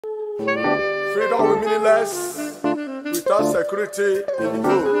Freedom will be meaningless without security in the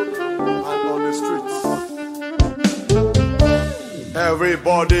home and on the streets.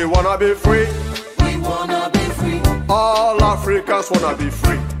 Everybody wanna be free. We wanna be free. All Africans wanna be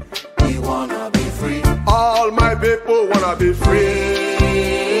free. We wanna be free. All my people wanna be free.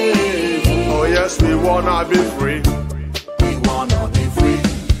 Oh yes, we wanna be free. We wanna be free.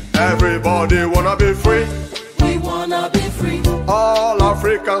 Everybody wanna be free. We wanna be free. All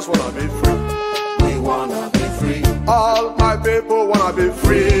Africans wanna be free. We wanna be free. All my people wanna be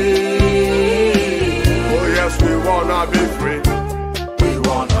free. Oh yes, we wanna be free. We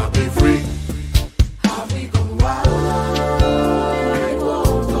wanna be free. African wide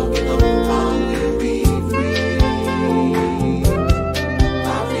world talking about how we'll be free.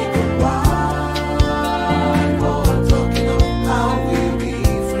 African wide world talking about how we'll be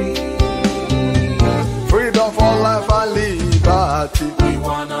free. Freedom for life and liberty. We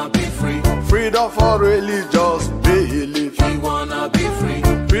wanna be free. Freedom for religious belief. We wanna be free.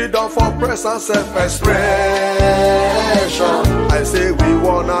 Freedom for press and self-expression. I say we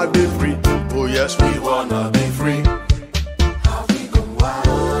wanna be free. Oh yes, We wanna be free. African wide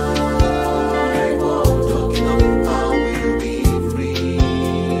world talking about how we'll be free.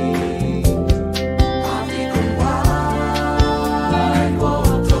 African wide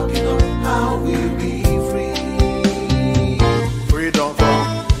world talking about how we'll be free. freedom from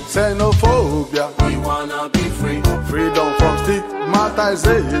xenophobia. We wanna be free. Freedom from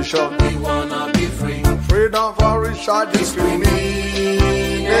stigmatization. We wanna be free. Freedom from racial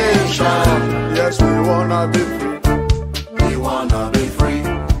discrimination. Yes, we wanna be free. We wanna be free.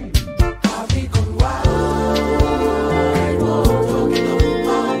 African wide world talking about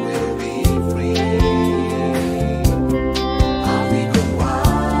how we'll be free. African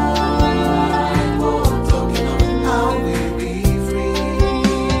wide world talking about how we'll be free.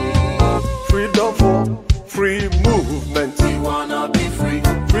 Freedom for free movement. We wanna be free.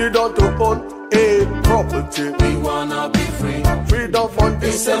 Freedom to own a property. We wanna be free. Freedom from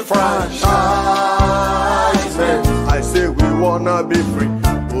disenfranchisement. I say we wanna be free.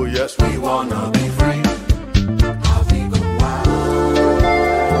 Oh yes, We wanna be